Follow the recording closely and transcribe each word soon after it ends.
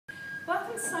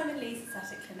Welcome to Simon Lee's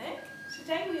Aesthetic Clinic.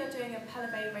 Today we are doing a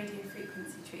Pellevé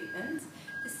radiofrequency treatment.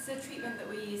 This is a treatment that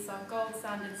we use our gold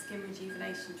standard skin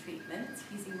rejuvenation treatment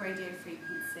using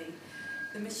radiofrequency.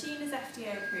 The machine is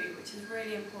FDA approved, which is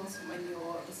really important when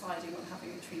you're deciding on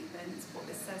having a treatment. What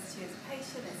this says to you as a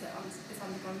patient is that it's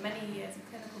undergone many years of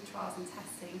clinical trials and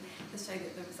testing to show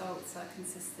that the results are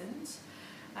consistent.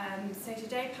 So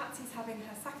today Patsy's having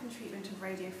her second treatment of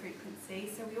radiofrequency,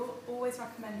 so we always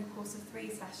recommend a course of 3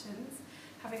 sessions,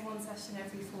 having 1 session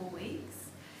every 4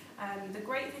 weeks. The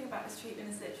great thing about this treatment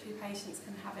is literally patients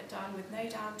can have it done with no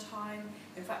downtime.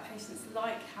 In fact, patients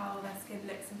like how their skin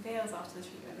looks and feels after the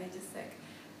treatment. They just look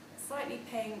slightly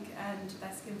pink and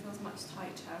their skin feels much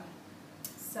tighter.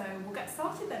 So we'll get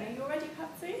started then. Are you all ready,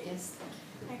 Patsy? Yes.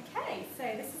 Okay, so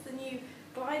this is the new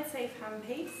Glide Safe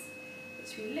handpiece,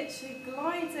 which literally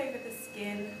glides over the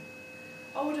skin.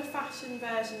 Older fashioned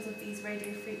versions of these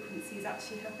radiofrequencies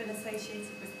actually have been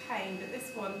associated with pain, but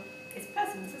this one is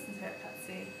pleasant, isn't it,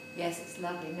 Patsy? Yes, it's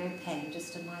lovely, no pain,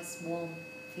 just a nice warm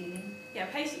feeling. Yeah,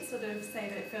 patients sort of say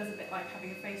that it feels a bit like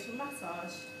having a facial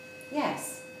massage.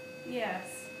 Yes.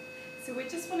 Yes. So we're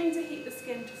just wanting to heat the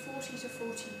skin to 40 to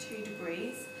 42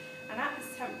 degrees, and at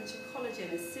this temperature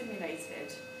collagen is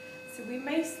stimulated. So we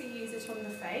mostly use it on the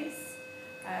face,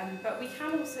 but we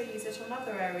can also use it on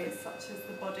other areas such as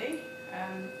the body,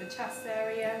 the chest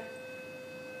area,